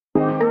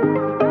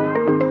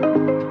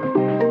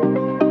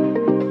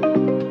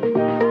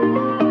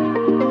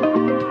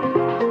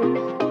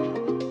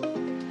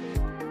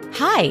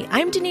Hi,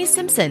 I'm Denise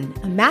Simpson,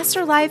 a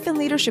master life and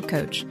leadership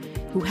coach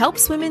who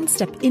helps women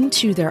step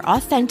into their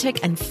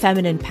authentic and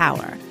feminine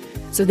power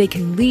so they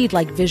can lead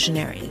like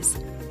visionaries,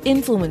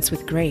 influence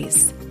with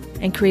grace,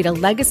 and create a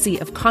legacy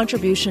of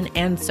contribution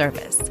and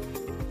service.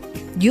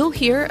 You'll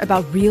hear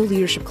about real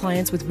leadership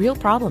clients with real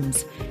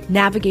problems,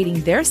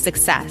 navigating their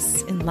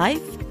success in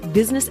life,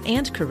 business,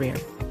 and career.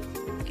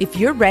 If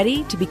you're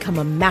ready to become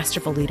a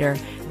masterful leader,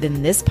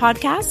 then this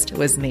podcast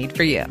was made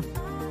for you.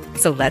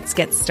 So let's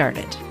get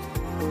started.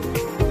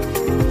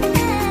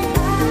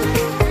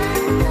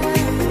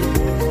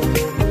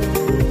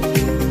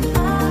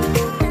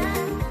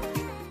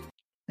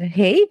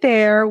 Hey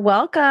there,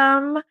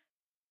 welcome.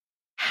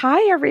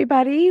 Hi,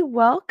 everybody,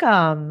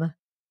 welcome.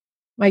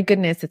 My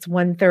goodness, it's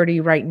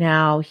 1:30 right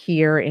now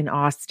here in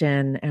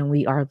Austin, and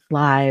we are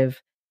live.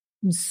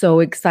 I'm so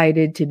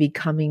excited to be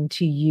coming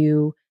to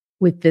you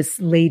with this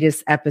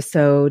latest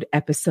episode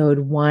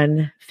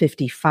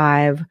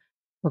 155.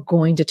 We're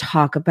going to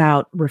talk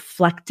about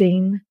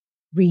reflecting,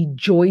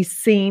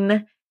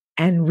 rejoicing,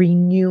 and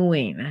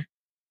renewing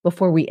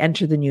before we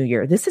enter the new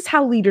year. This is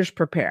how leaders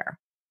prepare.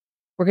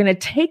 We're going to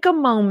take a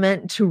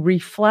moment to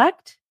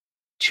reflect,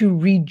 to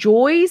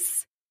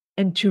rejoice,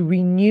 and to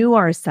renew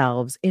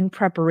ourselves in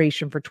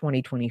preparation for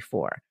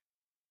 2024.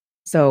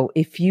 So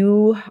if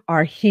you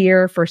are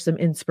here for some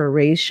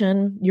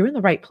inspiration, you're in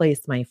the right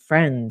place, my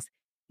friends.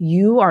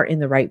 You are in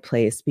the right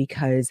place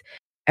because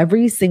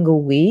every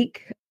single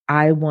week,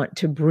 I want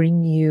to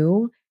bring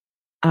you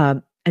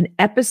an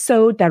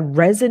episode that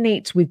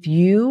resonates with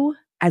you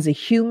as a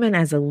human,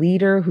 as a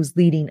leader who's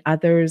leading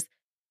others,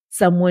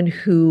 someone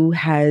who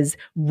has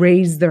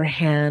raised their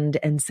hand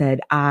and said,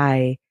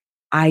 I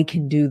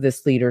can do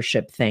this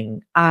leadership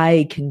thing.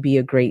 I can be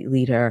a great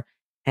leader.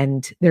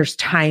 And there's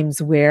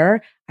times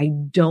where I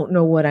don't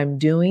know what I'm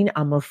doing.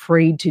 I'm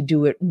afraid to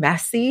do it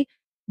messy,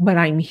 but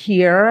I'm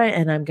here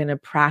and I'm going to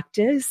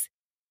practice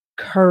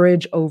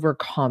courage over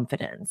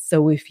confidence.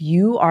 So if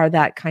you are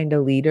that kind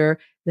of leader,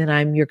 then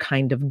I'm your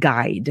kind of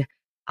guide.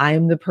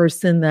 I'm the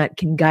person that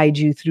can guide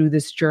you through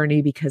this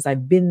journey because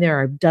I've been there.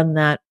 I've done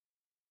that.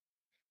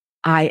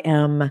 I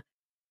am,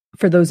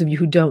 for those of you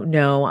who don't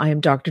know, I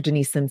am Dr.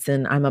 Denise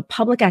Simpson. I'm a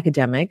public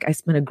academic. I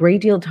spent a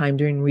great deal of time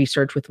doing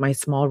research with my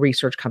small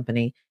research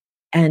company.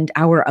 And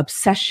our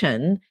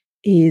obsession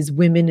is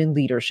women in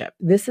leadership.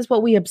 This is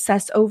what we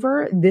obsess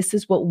over. This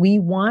is what we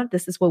want.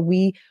 This is what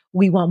we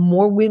want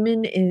more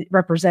women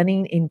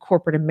representing in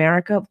corporate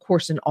America, of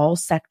course, in all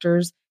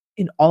sectors,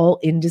 in all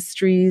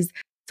industries.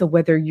 So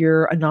whether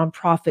you're a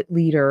nonprofit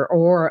leader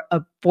or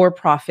a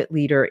for-profit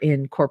leader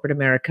in corporate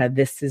America,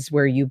 this is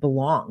where you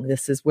belong.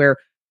 This is where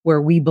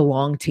we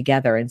belong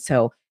together. And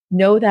so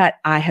know that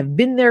I have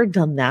been there,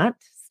 done that,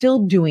 still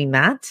doing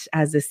that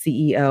as a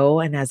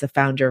CEO and as a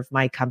founder of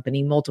my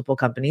company, multiple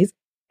companies.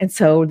 And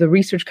so the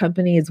research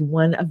company is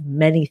one of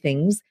many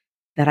things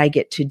that I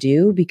get to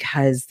do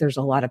because there's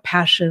a lot of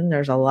passion,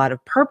 there's a lot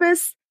of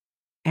purpose,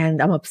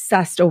 and I'm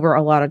obsessed over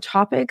a lot of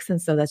topics.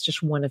 And so that's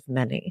just one of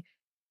many.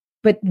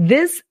 But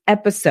this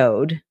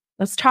episode,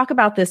 let's talk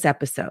about this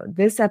episode.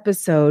 This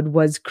episode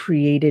was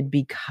created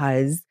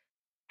because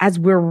as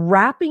we're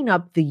wrapping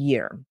up the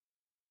year,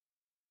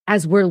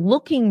 as we're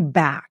looking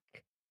back,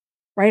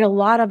 right? A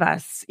lot of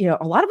us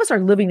are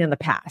living in the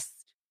past.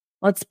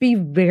 Let's be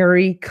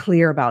very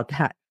clear about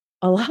that.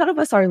 A lot of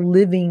us are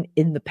living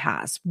in the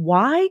past.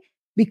 Why?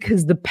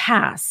 Because the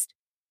past,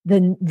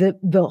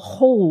 the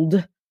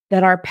hold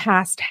that our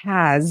past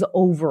has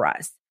over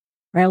us,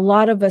 right? A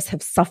lot of us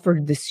have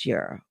suffered this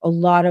year. A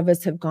lot of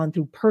us have gone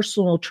through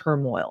personal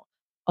turmoil.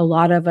 A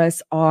lot of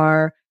us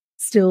are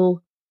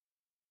still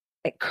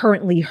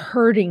currently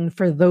hurting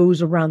for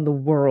those around the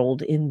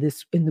world in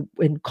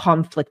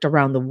conflict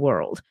around the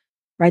world,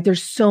 right?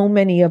 There's so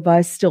many of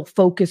us still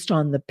focused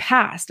on the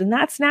past, and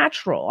that's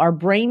natural. Our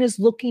brain is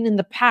looking in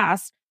the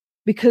past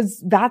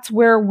because that's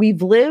where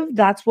we've lived.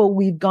 That's what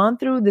we've gone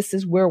through. This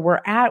is where we're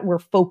at. We're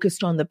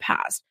focused on the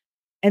past.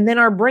 And then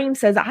our brain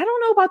says, I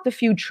don't know about the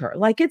future.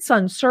 Like it's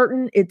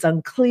uncertain, it's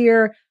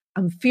unclear.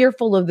 I'm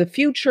fearful of the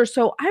future.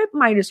 So I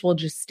might as well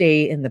just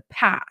stay in the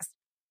past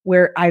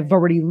where I've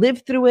already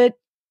lived through it.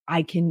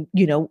 I can,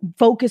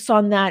 focus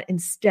on that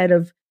instead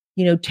of,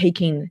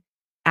 taking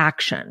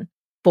action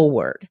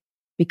forward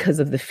because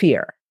of the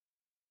fear.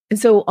 And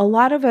so a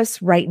lot of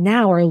us right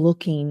now are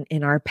looking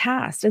in our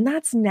past, and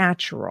that's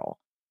natural.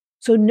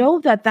 So know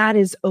that that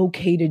is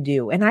okay to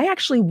do. And I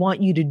actually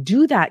want you to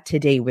do that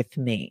today with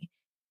me.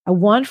 I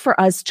want for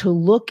us to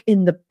look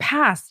in the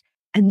past.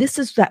 And this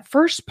is that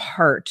first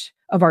part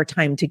of our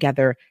time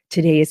together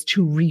today is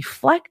to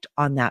reflect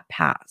on that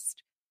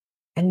past.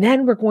 And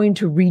then we're going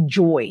to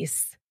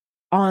rejoice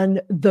on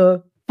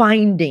the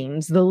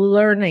findings, the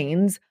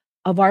learnings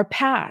of our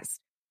past.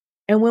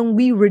 And when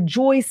we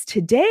rejoice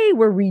today,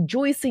 we're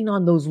rejoicing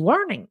on those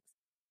learnings.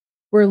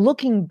 We're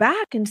looking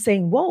back and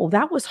saying, whoa,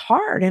 that was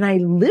hard. And I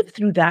lived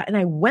through that and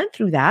I went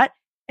through that.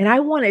 And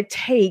I want to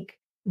take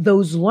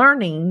those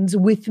learnings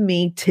with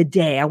me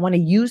today. I want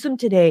to use them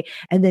today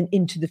and then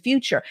into the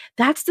future.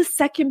 That's the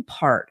second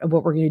part of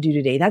what we're going to do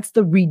today. That's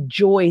the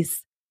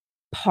rejoice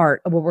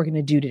part of what we're going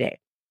to do today.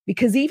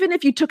 Because even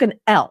if you took an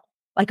L,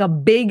 like a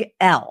big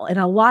L, and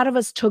a lot of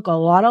us took a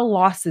lot of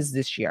losses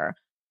this year,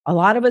 a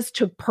lot of us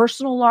took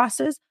personal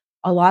losses,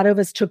 a lot of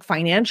us took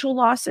financial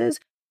losses.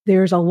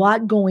 There's a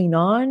lot going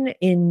on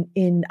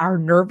in our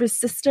nervous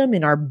system,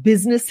 in our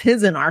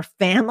businesses, in our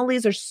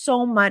families. There's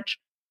so much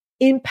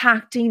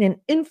impacting and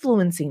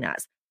influencing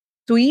us.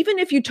 So even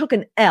if you took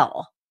an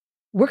L,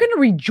 we're going to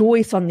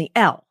rejoice on the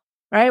L,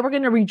 right? We're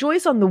going to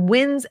rejoice on the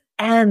wins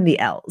and the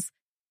L's.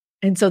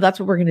 And so that's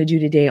what we're going to do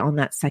today on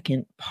that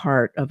second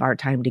part of our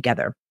time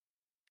together.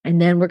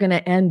 And then we're going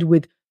to end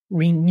with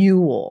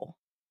renewal.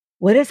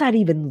 What does that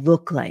even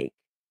look like?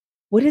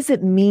 What does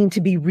it mean to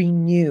be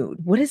renewed?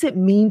 What does it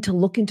mean to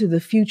look into the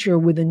future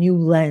with a new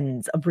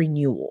lens of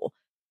renewal,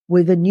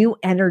 with a new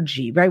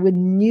energy, right? With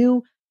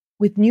new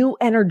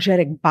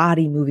energetic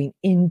body moving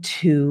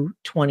into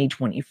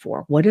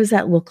 2024. What does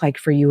that look like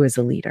for you as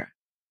a leader?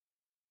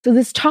 So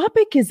this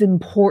topic is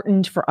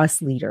important for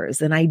us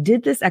leaders. And I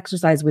did this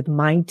exercise with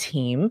my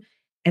team,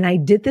 and I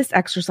did this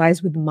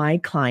exercise with my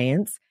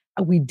clients.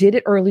 We did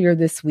it earlier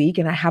this week,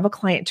 and I have a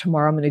client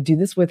tomorrow. I'm going to do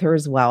this with her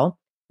as well.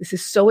 This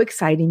is so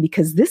exciting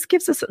because this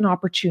gives us an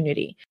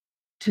opportunity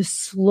to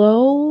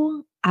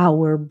slow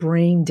our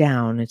brain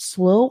down and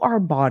slow our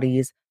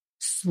bodies,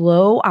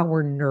 slow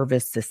our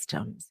nervous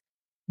systems.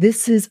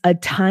 This is a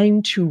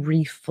time to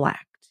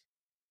reflect.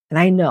 And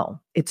I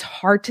know it's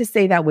hard to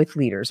say that with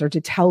leaders or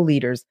to tell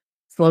leaders,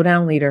 slow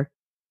down, leader,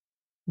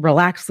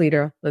 relax,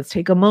 leader, let's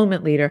take a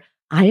moment, leader.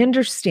 I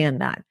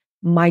understand that.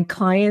 My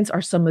clients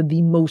are some of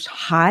the most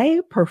high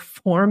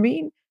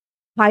performing,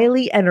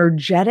 highly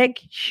energetic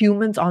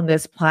humans on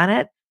this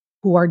planet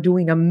who are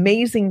doing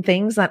amazing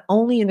things, not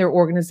only in their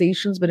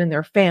organizations, but in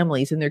their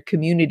families, in their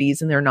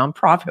communities, in their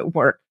nonprofit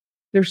work.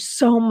 There's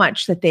so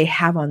much that they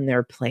have on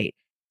their plate.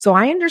 So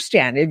I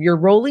understand if you're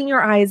rolling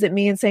your eyes at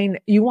me and saying,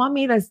 you want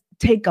me to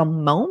take a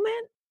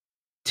moment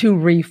to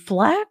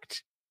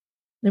reflect?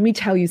 Let me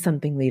tell you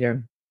something,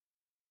 leader.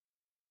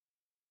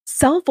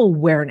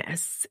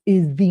 Self-awareness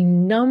is the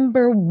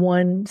number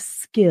one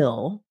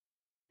skill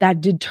that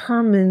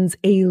determines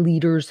a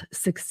leader's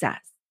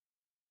success.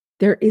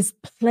 There is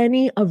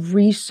plenty of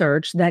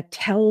research that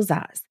tells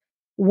us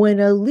when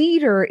a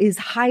leader is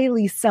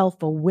highly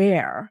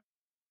self-aware,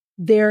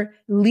 their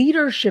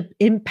leadership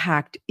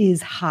impact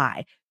is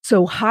high.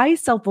 So high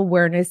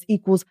self-awareness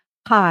equals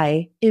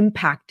high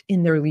impact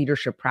in their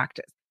leadership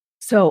practice.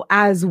 So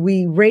as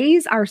we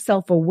raise our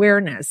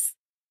self-awareness,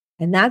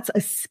 and that's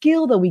a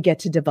skill that we get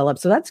to develop.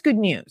 So that's good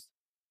news.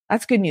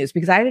 That's good news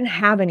because I didn't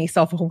have any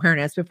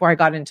self-awareness before I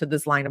got into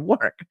this line of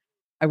work.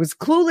 I was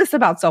clueless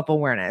about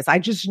self-awareness. I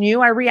just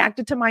knew I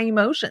reacted to my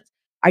emotions.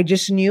 I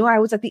just knew I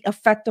was at the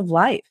effect of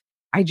life.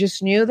 I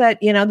just knew that,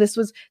 this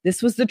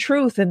was the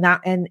truth and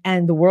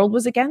the world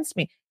was against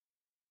me.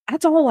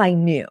 That's all I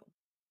knew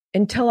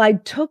until I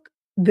took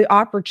the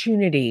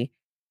opportunity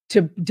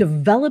to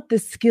develop the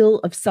skill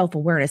of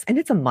self-awareness. And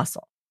it's a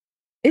muscle.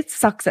 It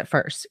sucks at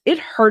first. It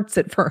hurts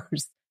at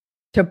first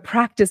to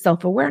practice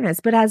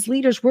self-awareness. But as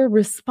leaders, we're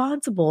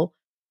responsible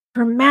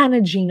for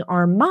managing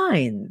our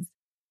minds.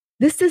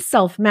 This is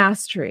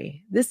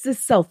self-mastery. This is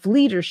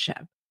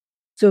self-leadership.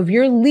 So if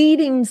you're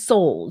leading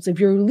souls, if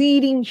you're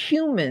leading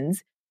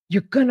humans,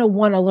 you're going to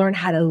want to learn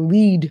how to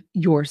lead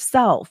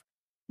yourself.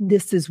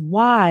 This is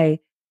why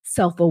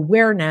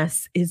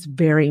self-awareness is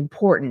very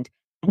important.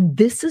 And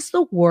this is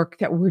the work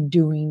that we're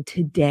doing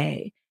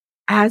today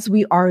as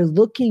we are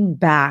looking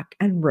back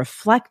and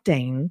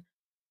reflecting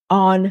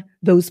on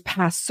those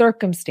past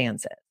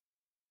circumstances.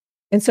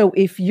 And so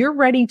if you're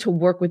ready to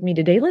work with me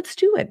today, let's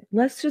do it.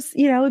 Let's just,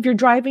 if you're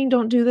driving,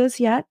 don't do this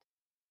yet.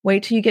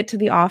 Wait till you get to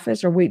the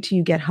office or wait till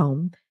you get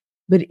home.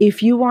 But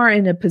if you are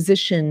in a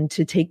position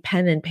to take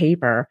pen and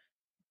paper,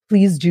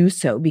 please do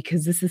so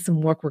because this is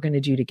some work we're going to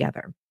do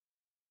together.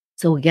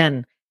 So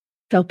again,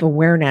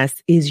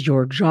 self-awareness is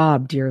your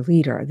job, dear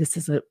leader. This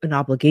is an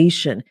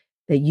obligation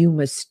that you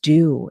must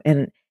do.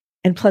 And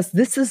plus,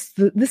 this is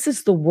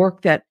the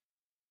work that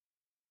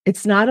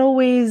it's not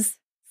always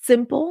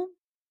simple.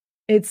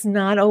 It's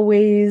not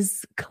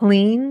always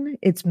clean.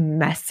 It's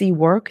messy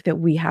work that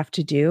we have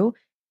to do.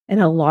 And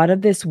a lot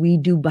of this we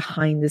do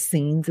behind the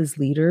scenes as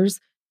leaders,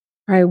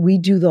 right? We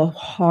do the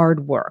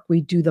hard work. We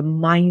do the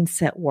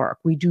mindset work.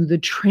 We do the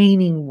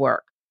training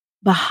work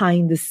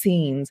behind the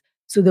scenes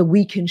so that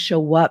we can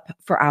show up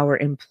for our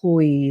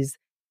employees.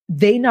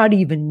 They not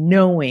even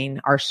knowing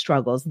our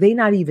struggles. They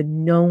not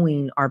even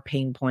knowing our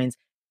pain points.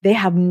 They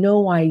have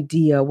no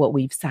idea what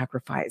we've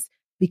sacrificed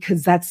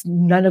because that's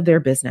none of their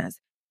business.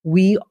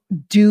 We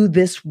do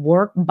this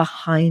work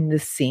behind the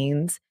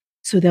scenes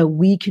so that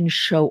we can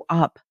show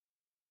up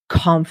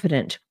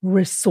confident,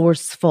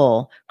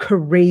 resourceful,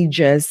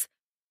 courageous,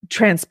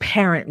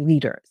 transparent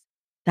leaders.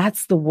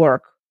 That's the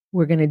work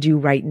we're going to do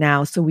right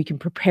now so we can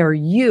prepare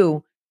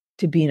you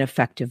to be an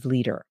effective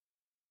leader.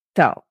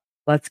 So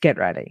let's get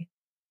ready.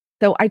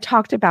 So I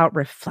talked about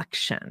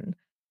reflection.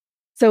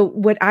 So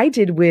what I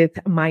did with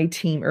my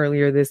team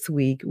earlier this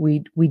week,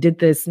 we did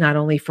this not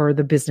only for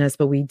the business,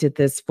 but we did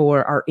this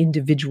for our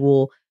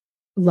individual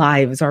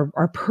lives,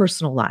 our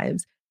personal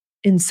lives.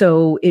 And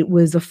so it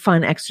was a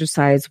fun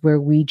exercise where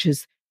we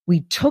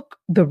took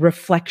the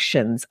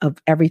reflections of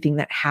everything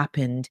that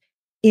happened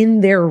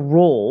in their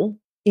role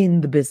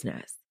in the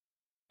business,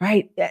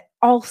 right?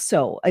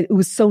 Also, it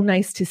was so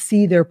nice to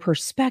see their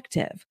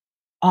perspective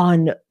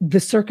on the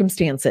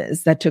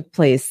circumstances that took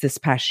place this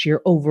past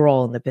year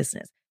overall in the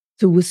business.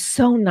 So it was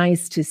so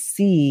nice to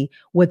see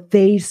what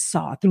they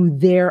saw through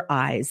their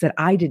eyes that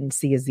I didn't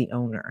see as the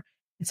owner.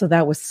 And so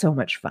that was so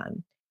much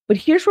fun. But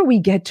here's where we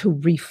get to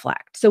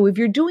reflect. So if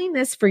you're doing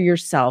this for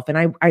yourself,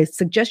 and I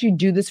suggest you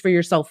do this for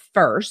yourself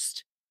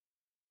first,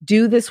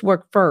 do this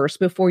work first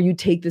before you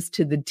take this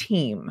to the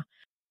team,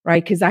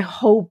 right? Because I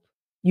hope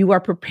you are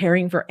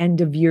preparing for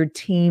end of year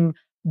team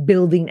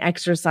building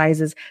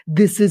exercises.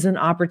 This is an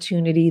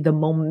opportunity. The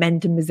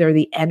momentum is there.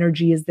 The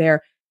energy is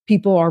there.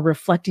 People are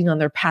reflecting on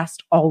their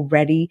past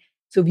already.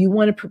 So if you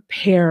want to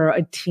prepare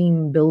a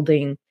team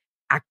building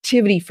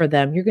activity for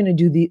them, you're going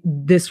to do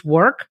this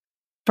work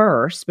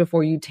first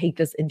before you take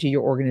this into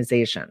your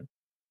organization.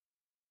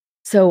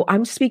 So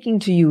I'm speaking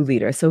to you,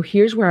 leader. So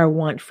here's where I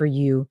want for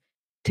you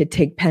to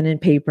take pen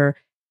and paper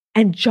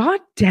and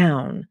jot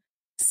down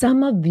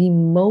some of the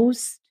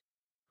most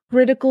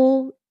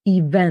critical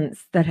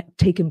events that have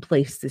taken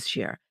place this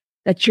year,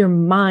 that your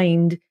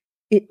mind,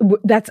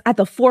 that's at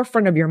the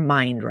forefront of your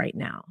mind right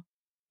now,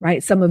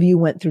 right? Some of you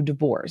went through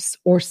divorce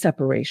or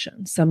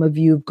separation. Some of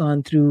you have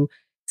gone through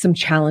some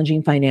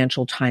challenging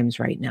financial times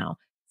right now.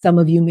 Some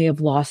of you may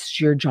have lost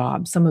your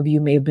job. Some of you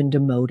may have been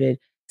demoted.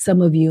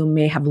 Some of you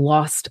may have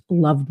lost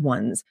loved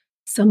ones.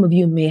 Some of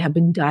you may have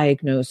been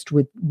diagnosed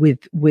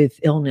with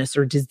illness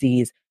or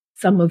disease.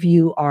 Some of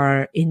you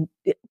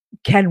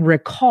can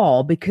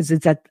recall, because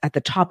it's at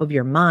the top of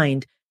your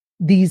mind,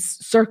 these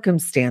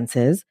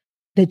circumstances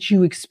that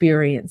you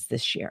experienced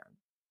this year.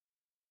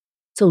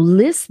 So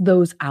list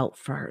those out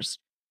first,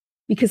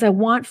 because I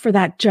want for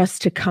that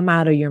just to come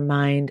out of your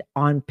mind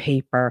on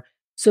paper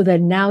so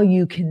that now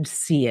you can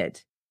see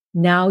it.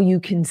 Now you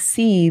can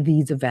see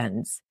these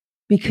events,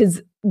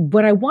 because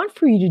what I want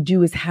for you to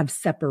do is have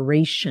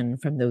separation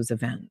from those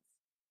events,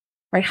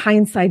 right?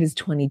 Hindsight is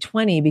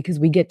 2020 because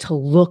we get to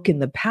look in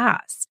the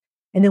past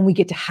and then we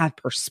get to have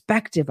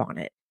perspective on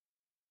it.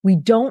 We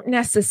don't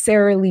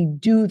necessarily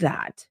do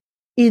that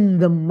in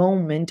the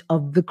moment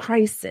of the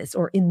crisis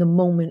or in the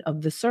moment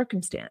of the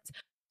circumstance.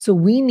 So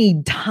we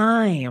need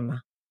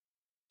time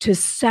to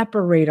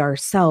separate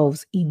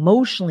ourselves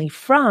emotionally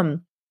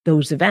from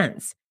those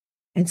events.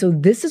 And so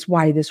this is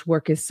why this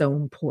work is so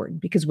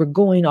important, because we're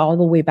going all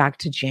the way back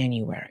to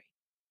January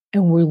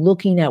and we're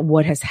looking at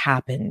what has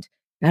happened,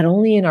 not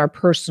only in our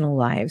personal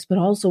lives, but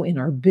also in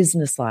our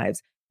business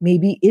lives,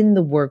 maybe in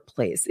the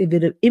workplace. If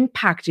it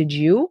impacted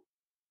you,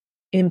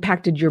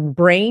 impacted your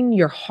brain,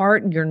 your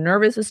heart, your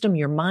nervous system,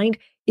 your mind,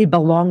 it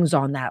belongs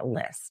on that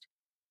list.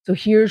 So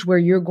here's where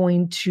you're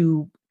going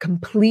to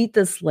complete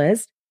this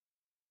list.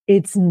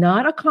 It's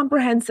not a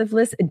comprehensive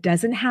list. It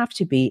doesn't have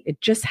to be.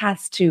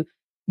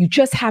 You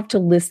just have to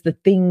list the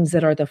things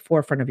that are the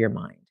forefront of your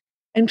mind.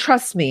 And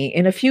trust me,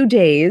 in a few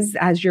days,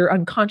 as your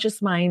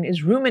unconscious mind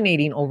is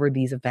ruminating over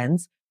these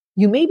events,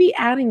 you may be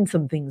adding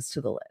some things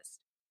to the list.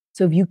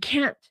 So if you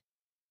can't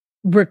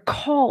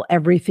recall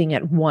everything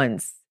at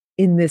once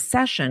in this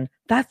session,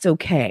 that's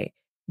okay.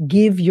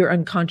 Give your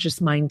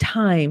unconscious mind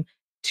time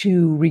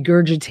to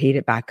regurgitate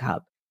it back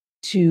up,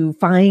 to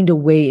find a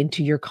way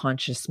into your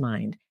conscious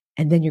mind.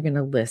 And then you're going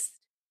to list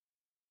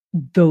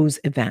those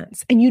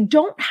events. And you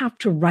don't have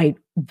to write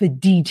the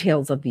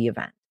details of the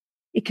event.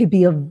 It could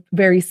be a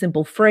very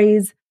simple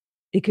phrase.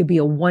 It could be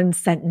a one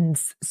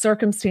sentence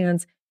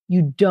circumstance.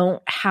 You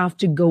don't have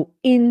to go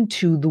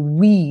into the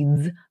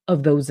weeds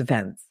of those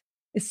events,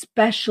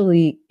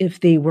 especially if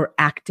they were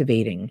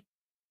activating.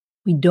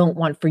 We don't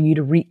want for you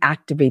to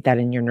reactivate that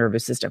in your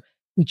nervous system.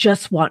 We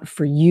just want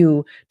for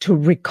you to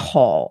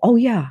recall, oh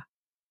yeah,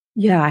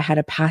 I had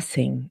a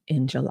passing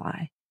in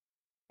July.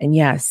 And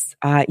yes,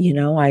 I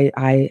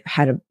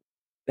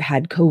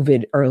had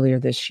COVID earlier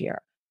this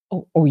year.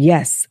 Oh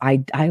yes,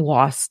 I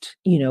lost,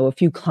 a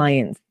few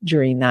clients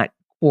during that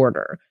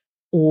quarter,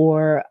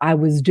 or I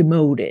was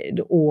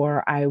demoted,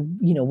 or I,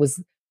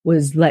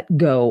 was let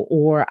go,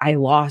 or I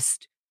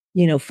lost,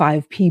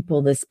 5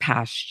 people this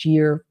past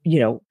year,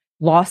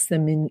 lost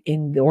them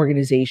in the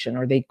organization,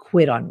 or they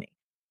quit on me,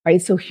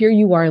 right? So here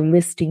you are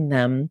listing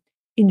them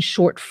in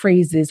short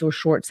phrases or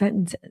short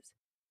sentences.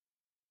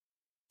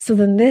 So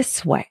then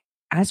this way,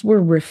 as we're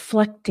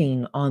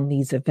reflecting on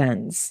these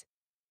events,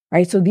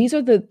 right? So these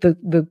are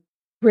the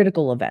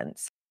critical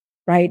events,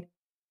 right?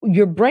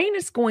 Your brain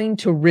is going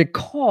to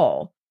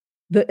recall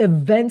the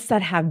events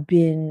that have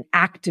been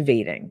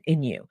activating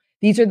in you.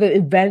 These are the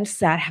events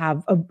that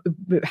have a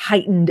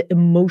heightened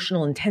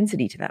emotional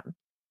intensity to them.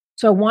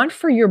 So I want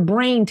for your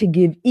brain to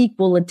give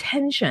equal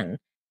attention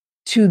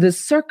to the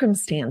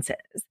circumstances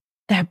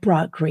that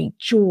brought great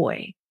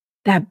joy,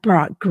 that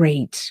brought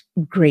great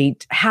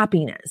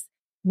happiness.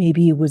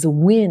 Maybe it was a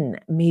win.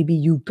 Maybe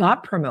you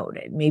got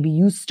promoted. Maybe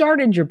you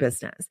started your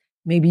business.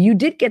 Maybe you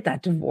did get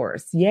that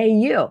divorce. Yay,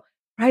 you.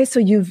 right? So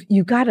you've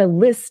got a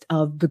list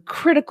of the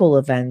critical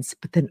events,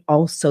 but then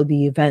also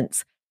the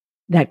events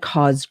that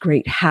cause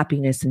great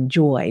happiness and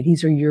joy.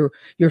 These are your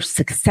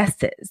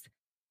successes.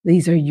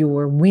 These are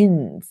your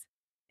wins.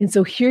 And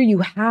so here you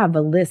have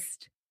a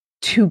list,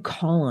 2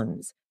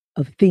 columns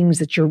of things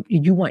that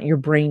you want your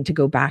brain to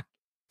go back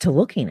to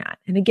looking at.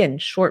 And again,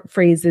 short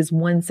phrases,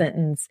 one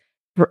sentence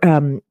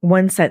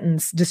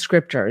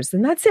descriptors,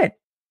 and that's it.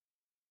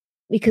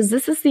 Because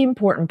this is the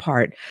important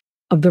part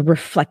of the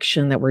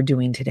reflection that we're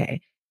doing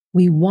today.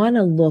 We want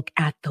to look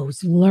at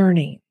those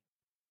learnings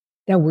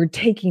that we're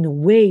taking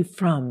away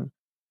from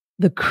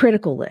the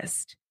critical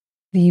list,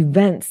 the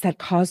events that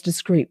caused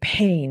us great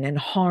pain and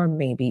harm,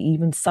 maybe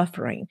even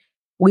suffering.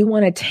 We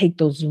want to take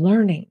those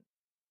learnings.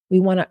 We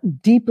want to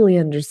deeply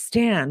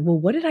understand, well,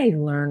 what did I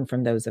learn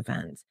from those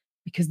events?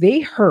 Because they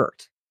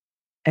hurt.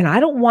 And I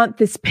don't want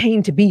this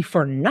pain to be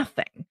for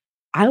nothing.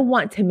 I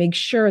want to make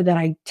sure that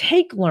I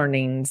take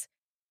learnings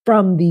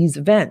from these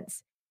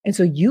events. And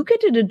so you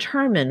get to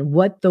determine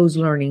what those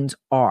learnings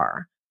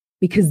are,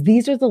 because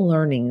these are the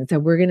learnings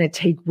that we're going to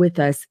take with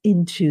us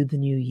into the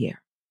new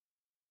year.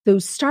 So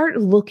start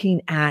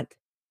looking at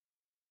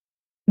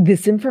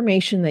this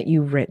information that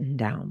you've written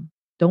down.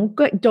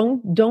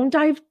 Don't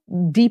dive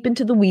deep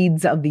into the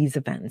weeds of these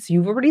events.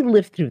 You've already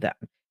lived through them.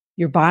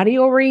 Your body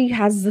already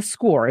has the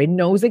score. It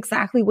knows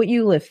exactly what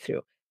you lived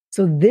through.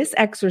 So this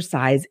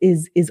exercise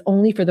is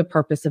only for the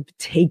purpose of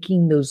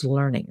taking those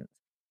learnings.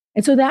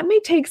 And so that may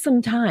take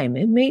some time.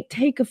 It may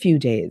take a few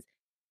days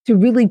to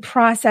really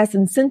process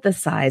and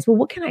synthesize. Well,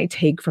 what can I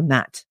take from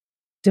that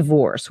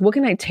divorce? What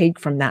can I take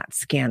from that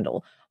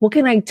scandal? What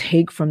can I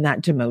take from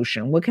that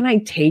demotion? What can I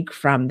take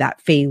from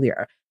that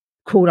failure,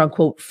 quote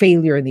unquote,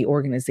 failure in the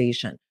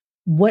organization?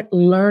 What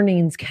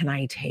learnings can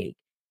I take?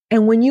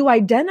 And when you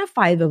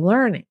identify the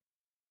learning,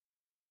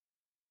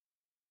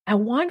 I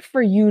want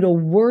for you to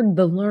word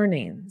the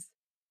learnings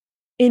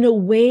in a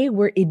way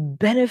where it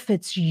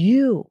benefits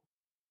you,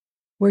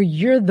 where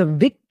you're the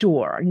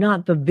victor,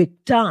 not the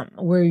victim,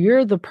 where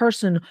you're the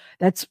person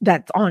that's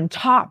on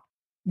top,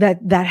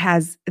 that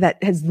has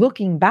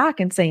looking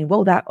back and saying,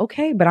 well,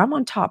 okay, but I'm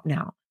on top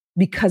now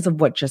because of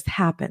what just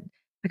happened.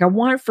 Like I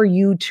want for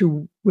you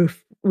to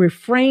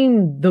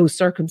reframe those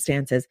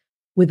circumstances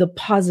with a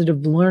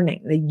positive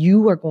learning that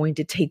you are going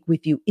to take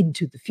with you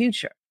into the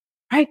future,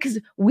 right? Because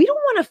we don't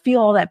want to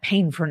feel all that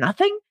pain for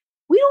nothing.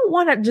 We don't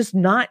want to just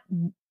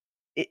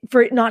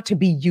for it not to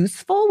be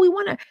useful. We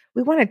want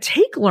to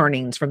take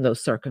learnings from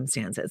those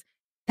circumstances.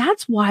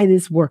 That's why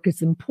this work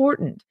is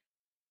important.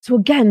 So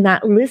again,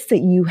 that list that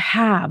you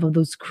have of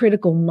those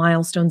critical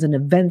milestones and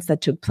events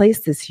that took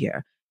place this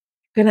year,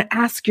 you're going to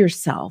ask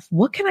yourself,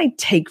 what can I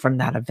take from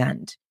that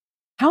event?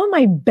 How am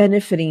I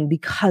benefiting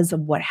because of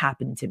what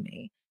happened to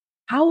me?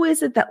 What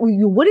is it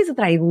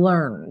that I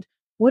learned?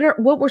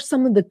 What were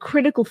some of the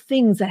critical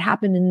things that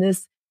happened in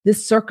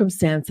this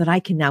circumstance that I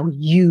can now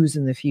use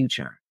in the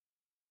future?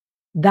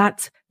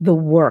 That's the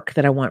work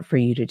that I want for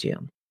you to do.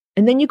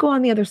 And then you go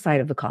on the other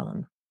side of the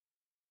column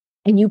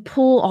and you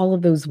pull all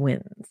of those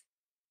wins,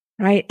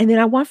 right? And then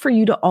I want for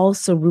you to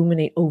also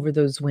ruminate over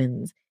those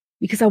wins,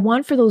 because I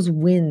want for those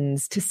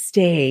wins to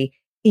stay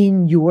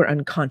in your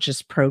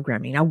unconscious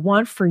programming. I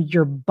want for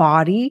your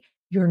body,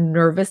 your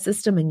nervous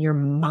system, and your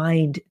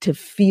mind to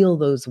feel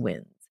those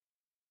wins,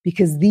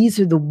 because these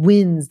are the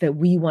wins that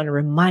we want to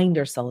remind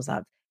ourselves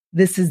of.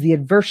 This is the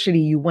adversity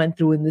you went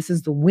through, and this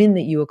is the win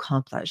that you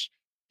accomplished.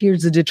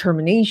 Here's the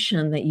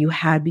determination that you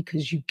had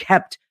because you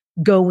kept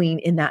going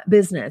in that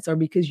business or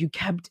because you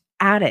kept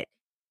at it.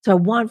 So I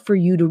want for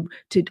you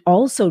to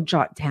also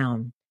jot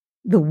down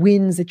the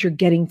wins that you're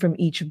getting from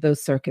each of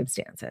those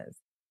circumstances.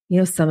 You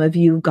know, some of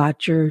you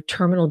got your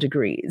terminal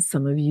degrees.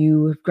 Some of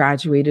you have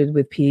graduated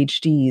with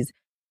PhDs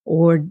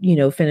or,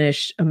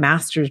 finished a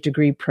master's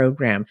degree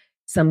program.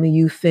 Some of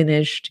you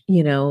finished,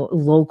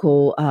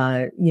 local,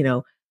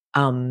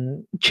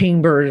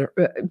 chamber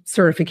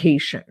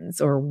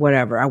certifications or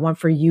whatever. I want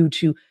for you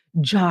to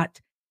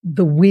jot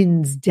the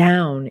wins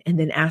down and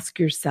then ask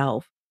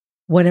yourself,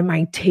 what am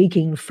I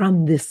taking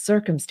from this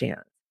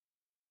circumstance?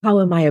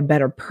 How am I a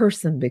better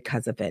person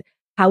because of it?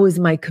 How is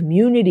my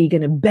community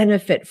going to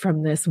benefit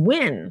from this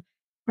win?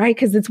 Right?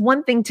 Because it's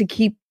one thing to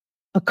keep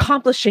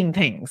accomplishing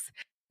things,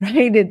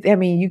 right?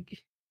 There's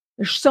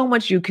so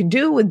much you can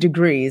do with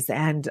degrees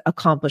and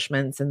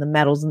accomplishments and the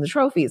medals and the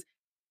trophies.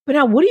 But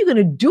now what are you going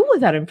to do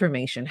with that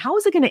information? How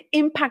is it going to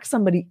impact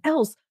somebody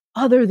else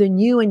other than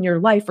you and your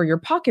life or your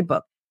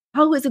pocketbook?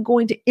 How is it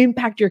going to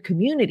impact your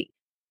community?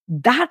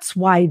 That's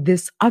why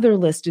this other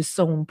list is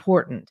so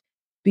important,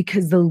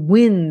 because the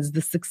wins,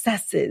 the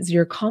successes,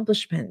 your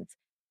accomplishments,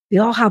 they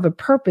all have a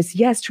purpose,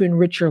 yes, to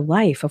enrich your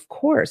life. Of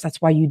course,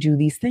 that's why you do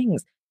these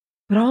things.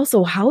 But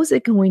also, how is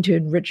it going to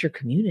enrich your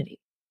community?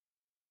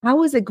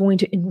 How is it going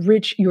to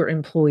enrich your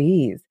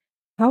employees?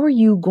 How are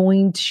you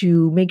going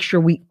to make sure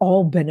we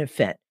all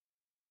benefit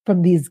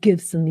from these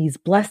gifts and these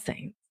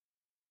blessings?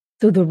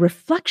 So the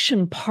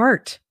reflection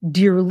part,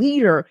 dear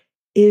leader,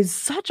 is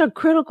such a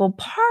critical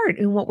part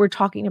in what we're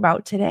talking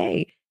about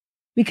today,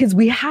 because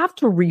we have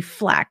to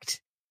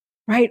reflect,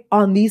 right,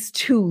 on these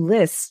two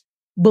lists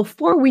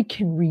before we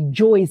can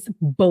rejoice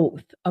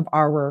both of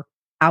our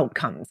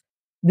outcomes.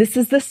 This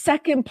is the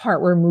second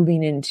part we're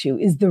moving into,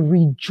 is the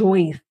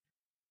rejoice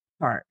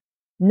part.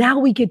 Now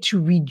we get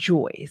to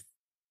rejoice.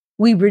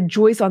 We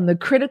rejoice on the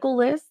critical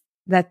list,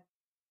 that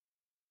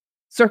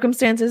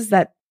circumstances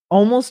that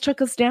almost took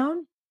us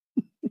down.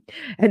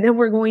 And then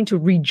we're going to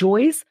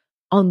rejoice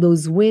on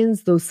those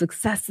wins, those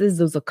successes,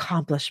 those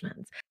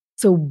accomplishments.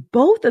 So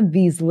both of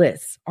these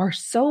lists are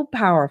so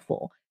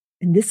powerful.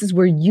 And this is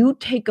where you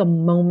take a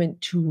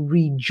moment to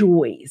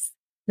rejoice.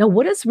 Now,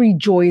 what does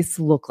rejoice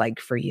look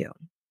like for you?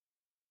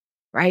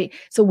 Right?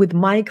 So with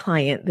my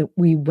client that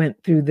we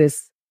went through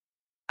this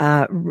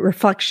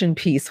reflection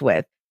piece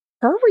with,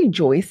 her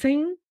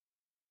rejoicing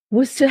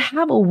was to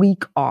have a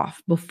week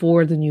off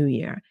before the new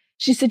year.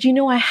 She said,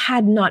 I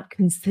had not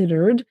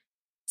considered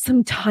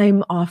some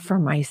time off for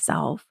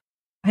myself.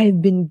 I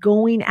have been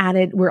going at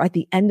it. We're at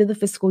the end of the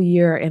fiscal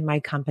year in my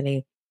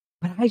company,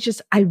 but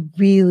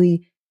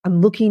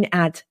I'm looking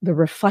at the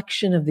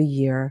reflection of the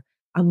year.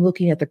 I'm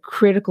looking at the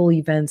critical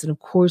events and of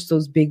course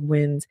those big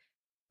wins.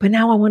 But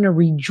now I want to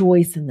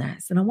rejoice in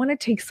this. And I want to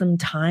take some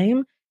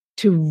time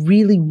to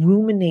really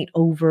ruminate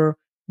over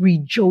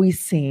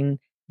rejoicing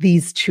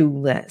these two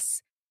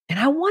lists. And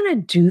I want to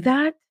do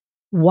that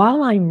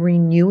while I'm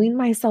renewing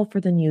myself for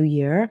the new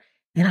year.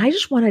 And I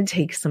just want to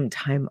take some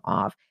time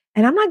off.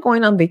 And I'm not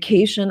going on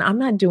vacation. I'm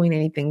not doing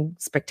anything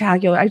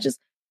spectacular. I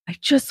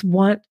just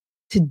want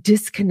to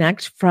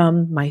disconnect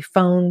from my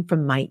phone,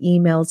 from my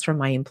emails, from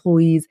my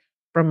employees,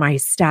 from my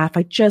staff.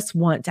 I just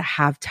want to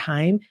have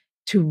time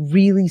to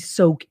really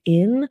soak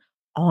in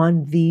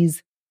on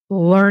these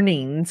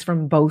learnings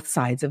from both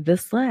sides of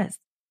this list.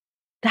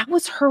 That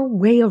was her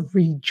way of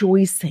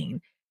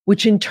rejoicing,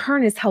 which in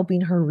turn is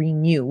helping her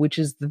renew, which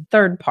is the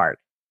third part.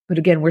 But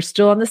again, we're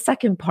still on the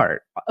second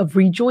part of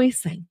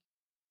rejoicing.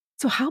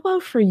 So how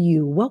about for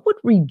you? What would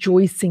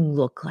rejoicing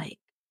look like?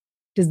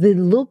 Does it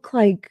look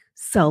like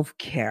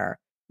self-care?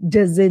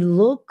 Does it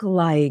look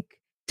like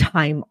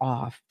time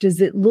off?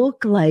 Does it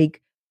look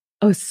like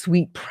a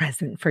sweet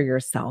present for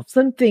yourself?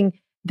 Something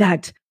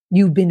that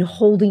you've been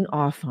holding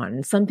off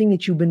on, something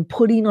that you've been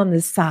putting on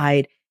the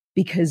side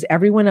because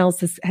everyone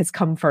else has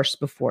come first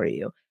before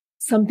you,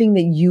 something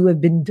that you have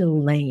been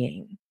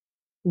delaying.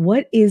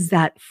 What is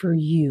that for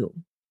you?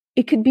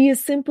 It could be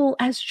as simple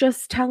as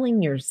just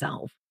telling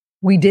yourself,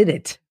 we did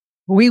it.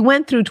 We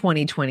went through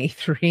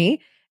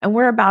 2023 and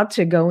we're about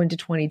to go into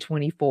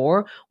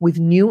 2024 with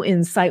new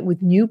insight,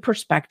 with new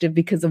perspective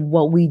because of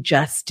what we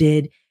just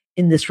did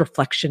in this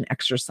reflection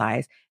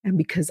exercise. And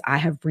because I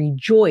have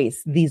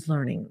rejoiced these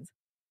learnings,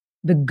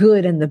 the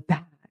good and the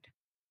bad,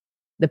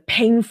 the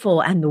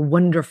painful and the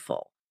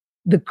wonderful,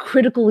 the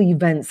critical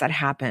events that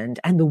happened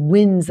and the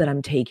wins that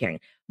I'm taking.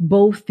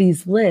 Both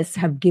these lists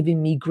have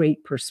given me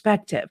great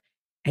perspective.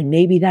 And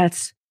maybe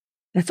that's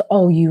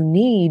all you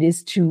need,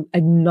 is to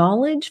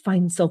acknowledge,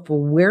 find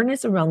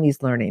self-awareness around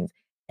these learnings.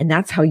 And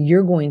that's how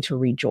you're going to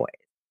rejoice.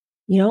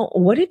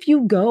 What if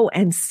you go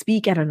and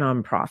speak at a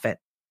nonprofit?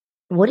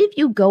 What if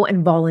you go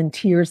and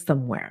volunteer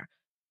somewhere?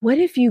 What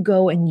if you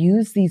go and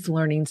use these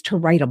learnings to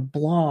write a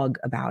blog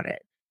about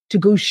it, to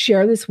go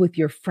share this with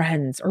your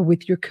friends or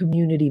with your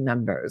community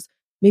members?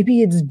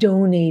 Maybe it's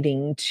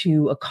donating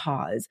to a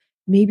cause.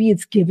 Maybe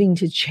it's giving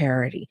to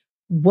charity.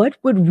 What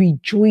would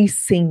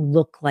rejoicing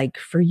look like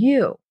for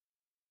you?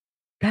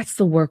 That's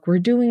the work we're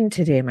doing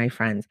today, my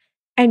friends.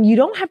 And you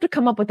don't have to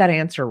come up with that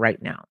answer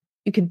right now.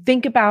 You can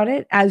think about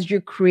it as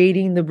you're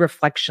creating the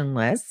reflection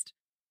list.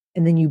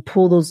 And then you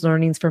pull those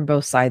learnings from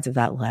both sides of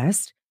that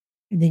list.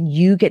 And then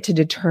you get to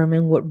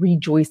determine what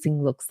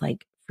rejoicing looks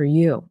like for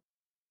you.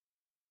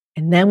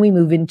 And then we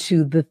move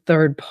into the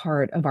third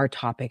part of our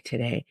topic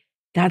today.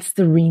 That's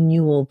the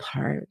renewal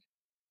part.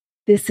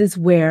 This is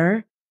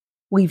where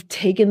we've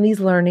taken these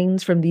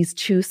learnings from these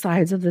two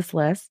sides of this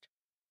list.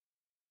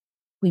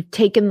 We've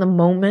taken the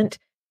moment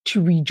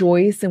to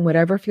rejoice in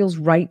whatever feels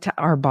right to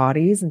our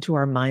bodies and to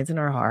our minds and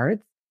our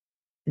hearts.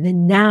 And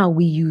then now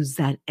we use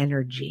that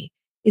energy.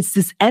 It's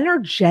this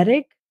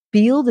energetic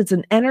field. It's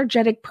an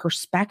energetic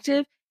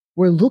perspective.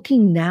 We're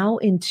looking now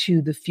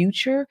into the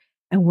future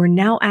and we're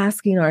now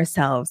asking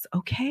ourselves,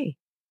 okay,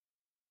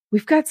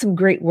 we've got some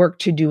great work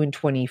to do in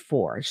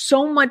 24.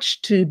 So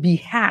much to be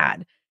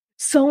had,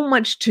 so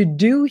much to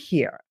do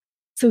here.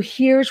 So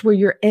here's where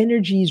your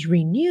energy is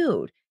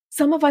renewed.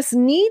 Some of us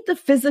need the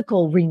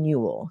physical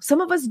renewal. Some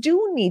of us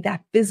do need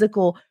that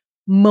physical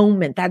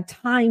moment, that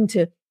time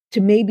to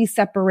maybe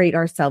separate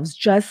ourselves,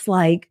 just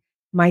like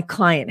my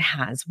client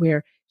has,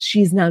 where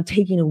she's now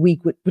taking a week,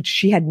 which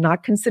she had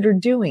not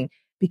considered doing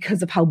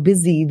because of how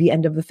busy the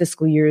end of the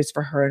fiscal year is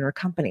for her and her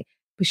company.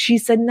 But she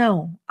said,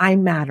 no, I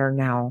matter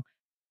now.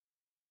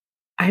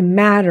 I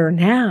matter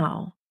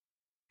now.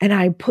 And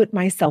I put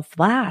myself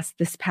last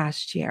this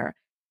past year,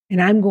 and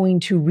I'm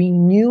going to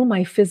renew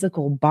my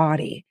physical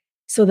body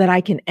so that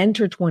I can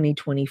enter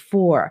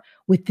 2024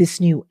 with this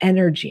new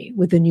energy,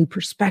 with a new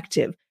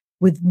perspective,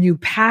 with new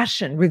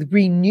passion, with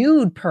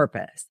renewed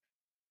purpose.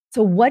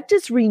 So what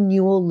does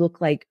renewal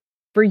look like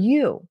for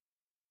you,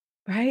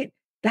 right?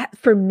 that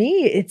for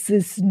me, it's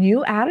this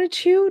new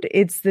attitude.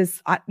 It's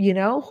this, I've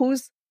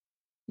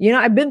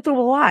been through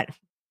a lot.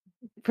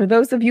 For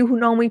those of you who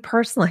know me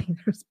personally,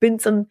 there's been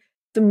some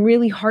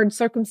really hard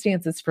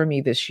circumstances for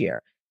me this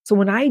year. So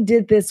when I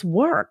did this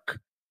work,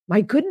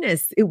 my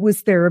goodness, it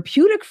was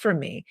therapeutic for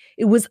me.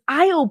 It was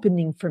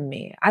eye-opening for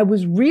me. I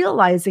was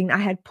realizing I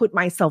had put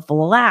myself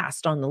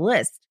last on the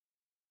list.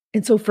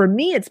 And so for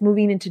me, it's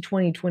moving into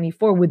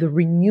 2024 with a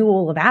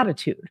renewal of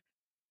attitude.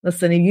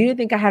 Listen, if you didn't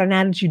think I had an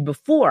attitude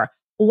before,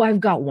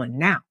 I've got one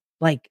now.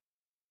 Like,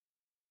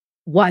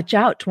 watch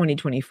out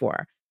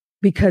 2024,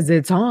 because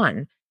it's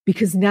on.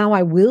 Because now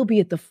I will be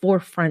at the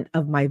forefront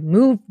of my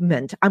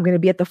movement. I'm going to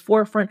be at the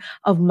forefront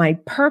of my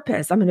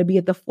purpose. I'm going to be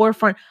at the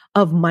forefront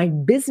of my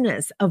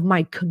business, of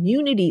my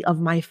community, of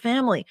my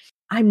family.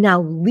 I'm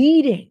now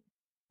leading,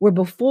 where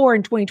before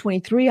in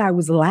 2023, I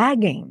was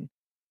lagging.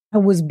 I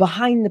was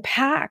behind the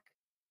pack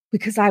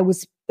because I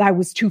was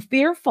too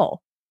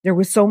fearful. There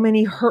were so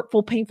many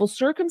hurtful, painful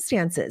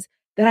circumstances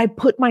that I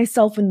put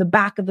myself in the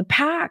back of the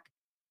pack.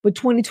 But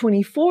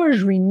 2024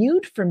 is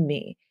renewed for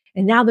me.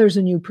 And now there's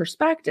a new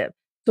perspective.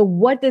 So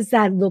what does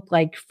that look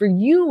like for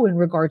you in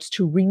regards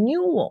to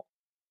renewal?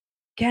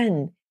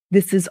 Again,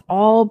 this is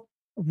all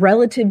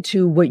relative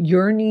to what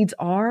your needs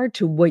are,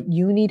 to what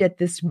you need at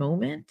this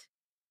moment,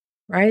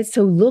 right?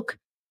 So look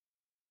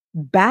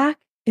back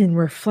in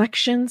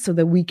reflection so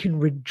that we can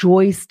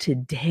rejoice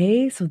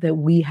today, so that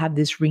we have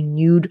this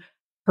renewed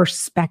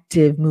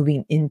perspective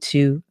moving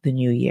into the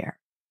new year.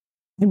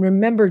 And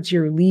remember,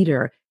 dear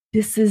leader,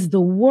 this is the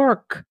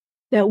work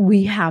that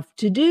we have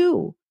to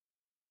do.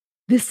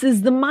 This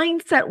is the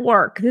mindset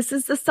work. This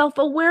is the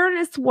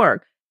self-awareness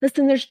work.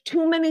 Listen, there's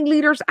too many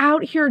leaders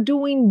out here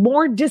doing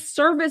more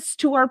disservice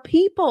to our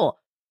people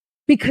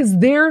because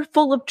they're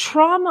full of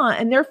trauma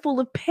and they're full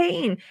of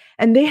pain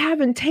and they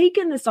haven't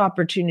taken this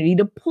opportunity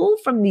to pull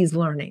from these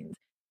learnings.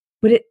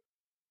 But it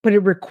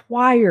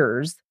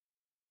requires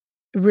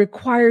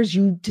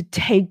you to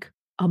take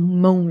a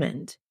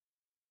moment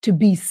to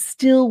be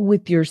still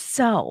with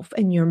yourself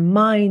and your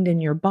mind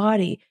and your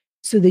body,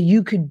 so that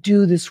you could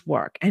do this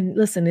work. And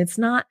listen, it's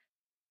not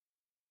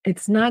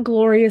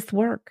glorious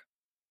work.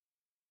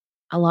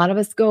 A lot of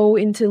us go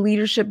into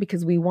leadership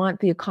because we want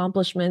the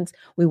accomplishments.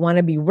 We want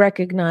to be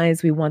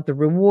recognized. We want the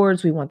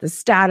rewards. We want the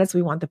status.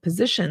 We want the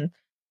position.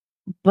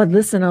 But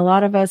listen, a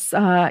lot of us,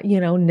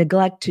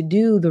 neglect to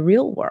do the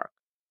real work,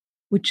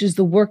 which is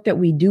the work that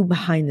we do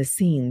behind the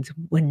scenes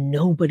when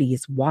nobody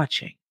is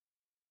watching.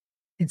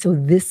 And so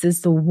this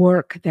is the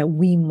work that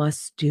we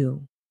must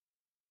do.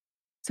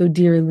 So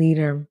dear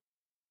leader,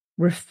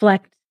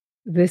 reflect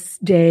this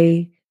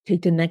day,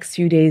 take the next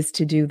few days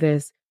to do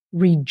this,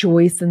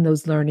 rejoice in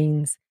those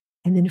learnings,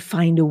 and then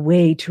find a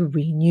way to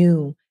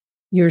renew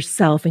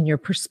yourself and your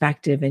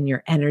perspective and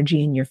your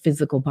energy and your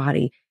physical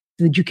body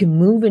so that you can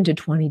move into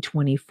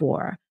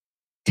 2024,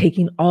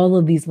 taking all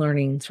of these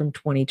learnings from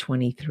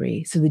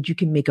 2023 so that you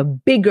can make a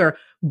bigger,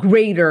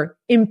 greater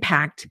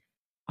impact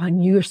on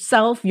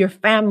yourself, your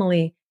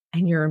family,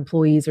 and your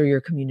employees or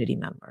your community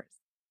members.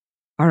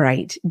 All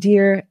right,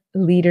 dear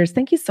leaders,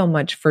 thank you so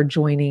much for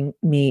joining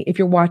me. If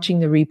you're watching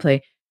the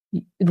replay,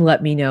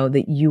 let me know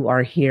that you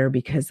are here,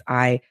 because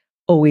I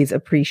always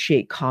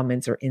appreciate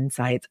comments or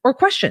insights or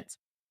questions.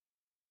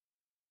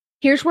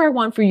 Here's where I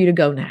want for you to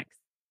go next.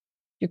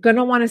 You're going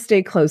to want to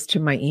stay close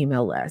to my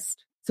email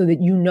list so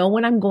that you know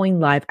when I'm going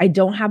live. I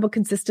don't have a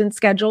consistent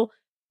schedule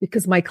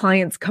because my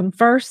clients come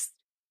first.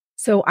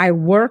 So I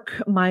work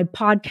my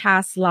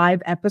podcast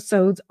live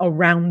episodes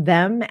around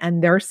them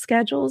and their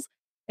schedules.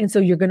 And so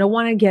you're going to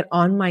want to get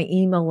on my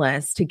email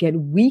list to get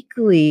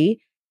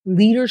weekly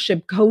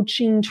leadership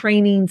coaching,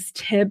 trainings,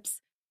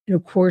 tips, and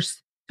of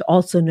course, to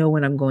also know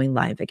when I'm going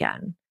live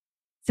again.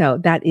 So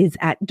that is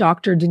at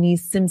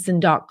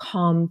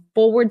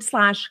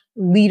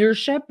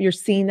drdenisesimpson.com/leadership. You're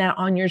seeing that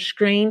on your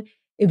screen.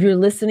 If you're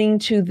listening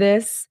to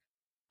this,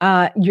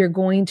 you're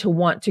going to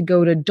want to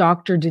go to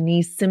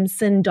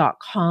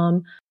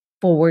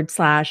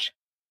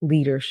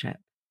drdenisesimpson.com/leadership.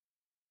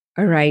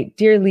 All right,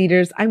 dear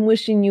leaders, I'm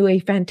wishing you a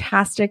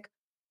fantastic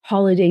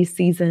holiday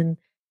season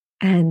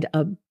and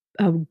a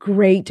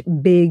great,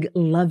 big,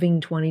 loving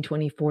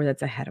 2024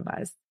 that's ahead of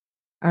us.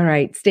 All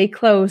right, stay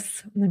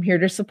close. I'm here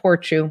to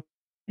support you.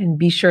 And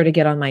be sure to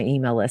get on my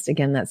email list.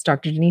 Again, that's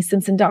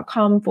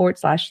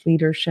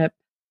drdenisesimpson.com/leadership.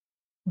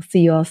 We'll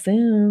see you all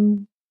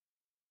soon.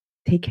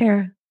 Take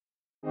care.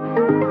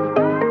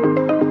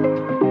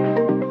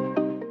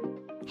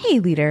 Hey,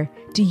 leader,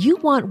 do you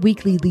want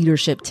weekly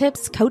leadership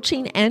tips,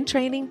 coaching, and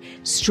training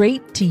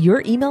straight to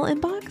your email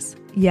inbox?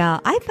 Yeah,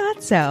 I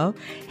thought so.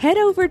 Head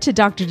over to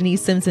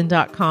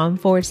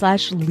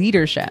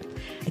drdenisesimpson.com/leadership.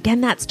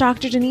 Again, that's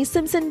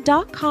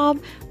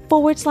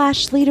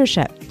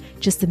drdenisesimpson.com/leadership.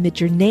 Just submit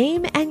your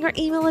name and your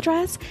email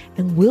address,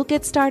 and we'll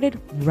get started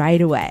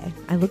right away.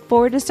 I look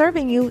forward to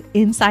serving you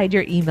inside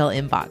your email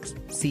inbox.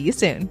 See you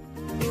soon.